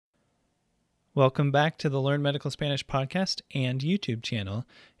Welcome back to the Learn Medical Spanish podcast and YouTube channel.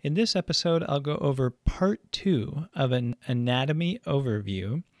 In this episode, I'll go over part 2 of an anatomy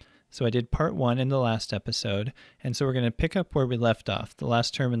overview. So I did part 1 in the last episode, and so we're going to pick up where we left off. The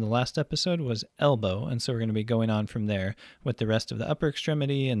last term in the last episode was elbow, and so we're going to be going on from there with the rest of the upper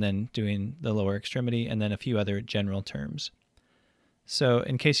extremity and then doing the lower extremity and then a few other general terms. So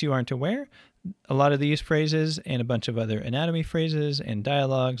in case you aren't aware, a lot of these phrases and a bunch of other anatomy phrases and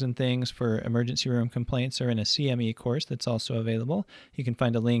dialogues and things for emergency room complaints are in a CME course that's also available. You can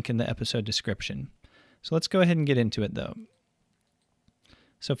find a link in the episode description. So let's go ahead and get into it though.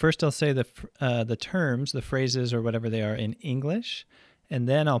 So first I'll say the terms, the phrases or whatever they are in English, and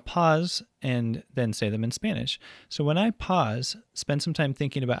then I'll pause and then say them in Spanish. So when I pause, spend some time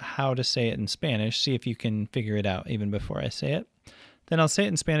thinking about how to say it in Spanish, see if you can figure it out even before I say it. Then I'll say it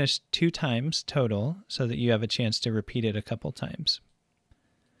in Spanish 2 times total so that you have a chance to repeat it a couple times.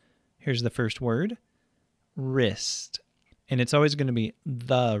 Here's the first word, wrist. And it's always going to be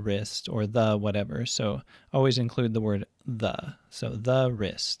the wrist or the whatever. So always include the word the. So the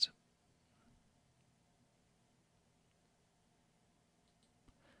wrist.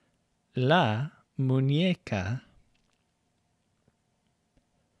 La muñeca.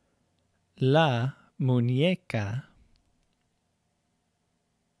 La muñeca.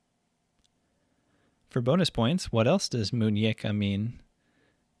 For bonus points, what else does muñeca mean?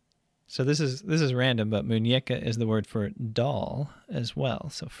 So this is random, but muñeca is the word for doll as well.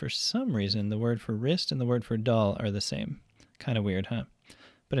 So for some reason, the word for wrist and the word for doll are the same. Kind of weird, huh?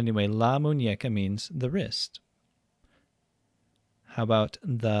 But anyway, la muñeca means the wrist. How about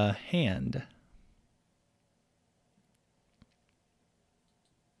the hand?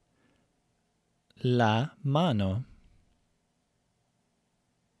 La mano.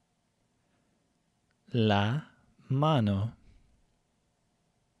 La mano.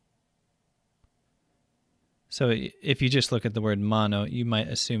 So if you just look at the word mano, you might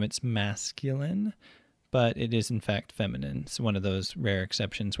assume it's masculine, but it is in fact feminine. It's one of those rare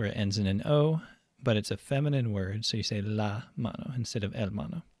exceptions where it ends in an O, but it's a feminine word, so you say la mano instead of el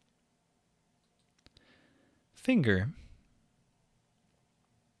mano. Finger.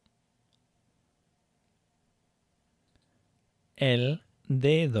 El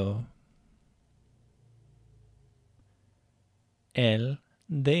dedo. El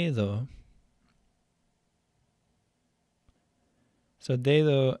dedo. So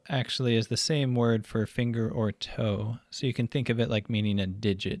dedo actually is the same word for finger or toe. So you can think of it like meaning a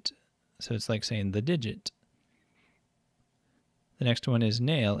digit. So it's like saying the digit. The next one is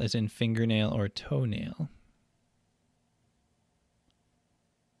nail, as in fingernail or toenail.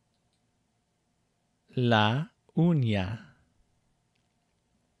 La uña.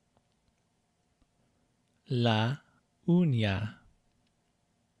 La uña.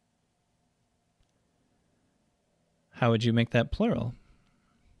 How would you make that plural?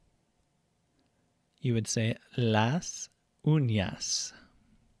 You would say las uñas.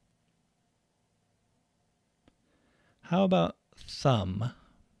 How about thumb?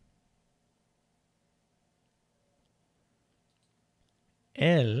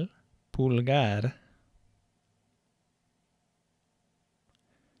 El pulgar.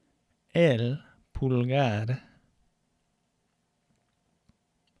 El pulgar.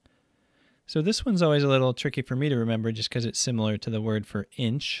 So this one's always a little tricky for me to remember just because it's similar to the word for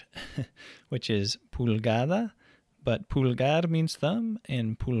inch, which is pulgada, but pulgar means thumb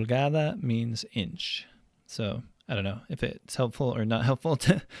and pulgada means inch. So I don't know if it's helpful or not helpful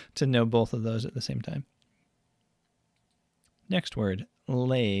to know both of those at the same time. Next word,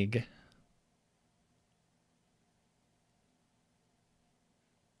 leg.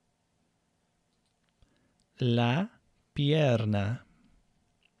 La pierna.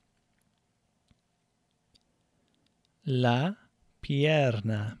 La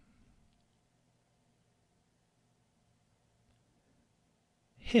pierna.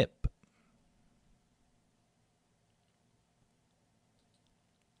 Hip.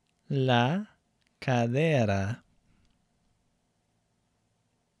 La cadera.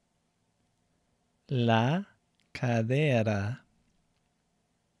 La cadera.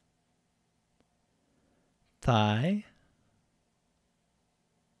 Thigh.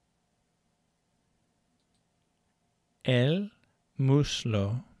 El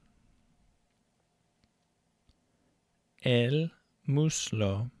muslo. El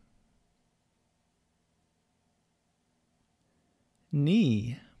muslo.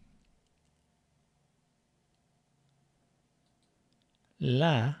 Knee.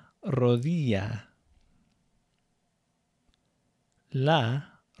 La rodilla. La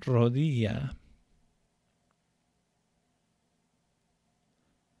rodilla.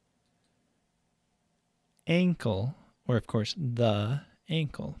 ankle, or of course, the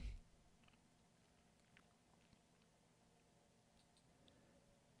ankle.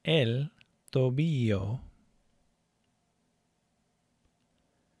 El tobillo.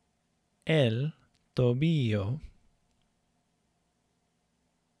 El tobillo.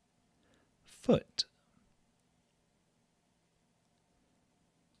 Foot.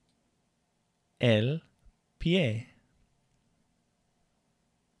 El pie.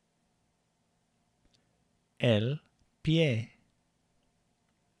 El pie.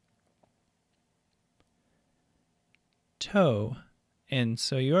 Toe. And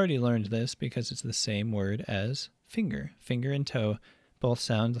so you already learned this because it's the same word as finger. Finger and toe both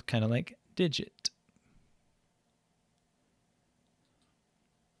sound kind of like digit.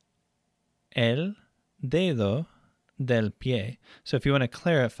 El dedo del pie. So if you want to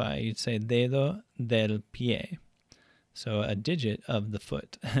clarify, you'd say dedo del pie. So a digit of the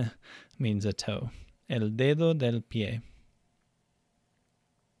foot means a toe. El dedo del pie.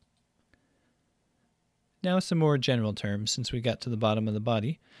 Now some more general terms since we got to the bottom of the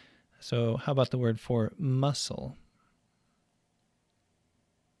body. So how about the word for muscle?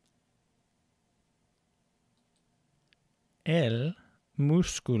 El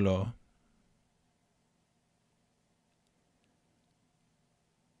músculo.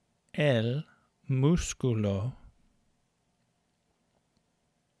 El músculo.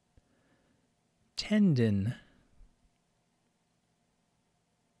 Tendon.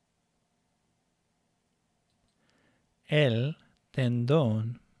 El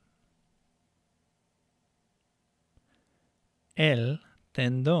tendón. El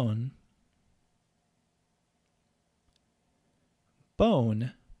tendón.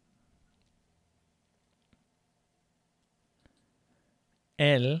 Bone.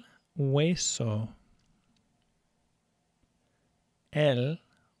 El hueso. El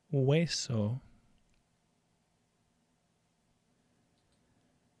hueso.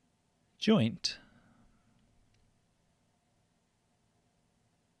 Joint.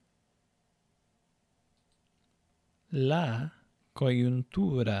 La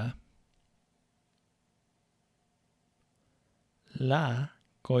coyuntura. La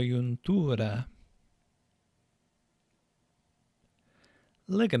coyuntura.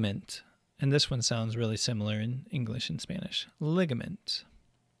 Ligament. And this one sounds really similar in English and Spanish. Ligament.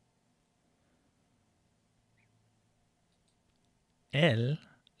 El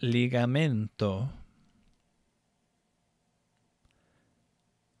ligamento.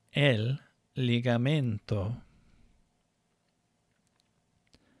 El ligamento.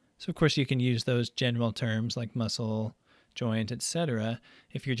 So, of course, you can use those general terms like muscle, joint, etc.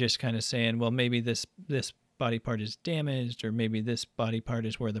 if you're just kind of saying, well, maybe this body part is damaged, or maybe this body part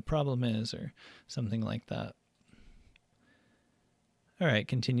is where the problem is, or something like that. All right,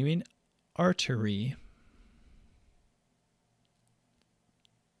 continuing. Artery.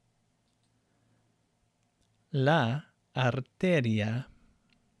 La arteria.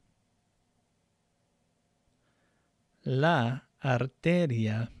 La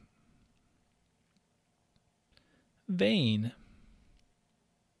arteria. Vein.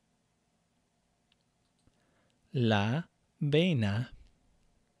 La vena.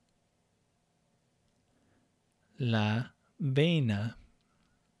 La vena.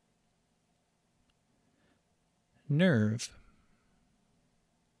 Nerve.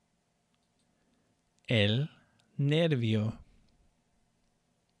 El nervio.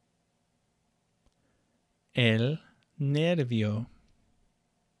 El nervio.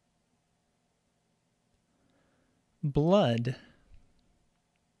 Blood.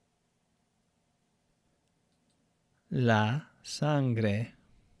 La sangre.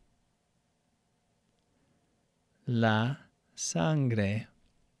 La sangre.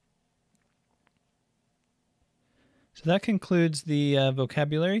 So that concludes the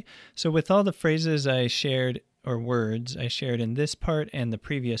vocabulary. So with all the phrases I shared, or words I shared in this part and the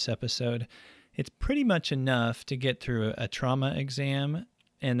previous episode, it's pretty much enough to get through a trauma exam,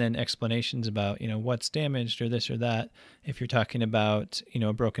 and then explanations about, what's damaged or this or that. If you're talking about,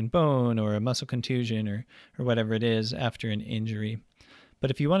 a broken bone or a muscle contusion or whatever it is after an injury.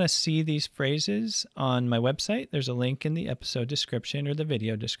 But if you want to see these phrases on my website, there's a link in the episode description or the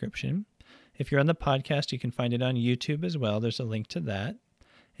video description. If you're on the podcast, you can find it on YouTube as well. There's a link to that.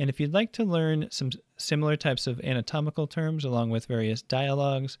 And if you'd like to learn some similar types of anatomical terms along with various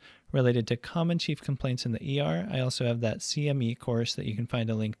dialogues related to common chief complaints in the ER, I also have that CME course that you can find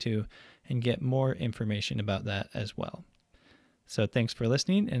a link to and get more information about that as well. So thanks for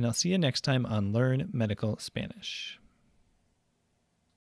listening, and I'll see you next time on Learn Medical Spanish.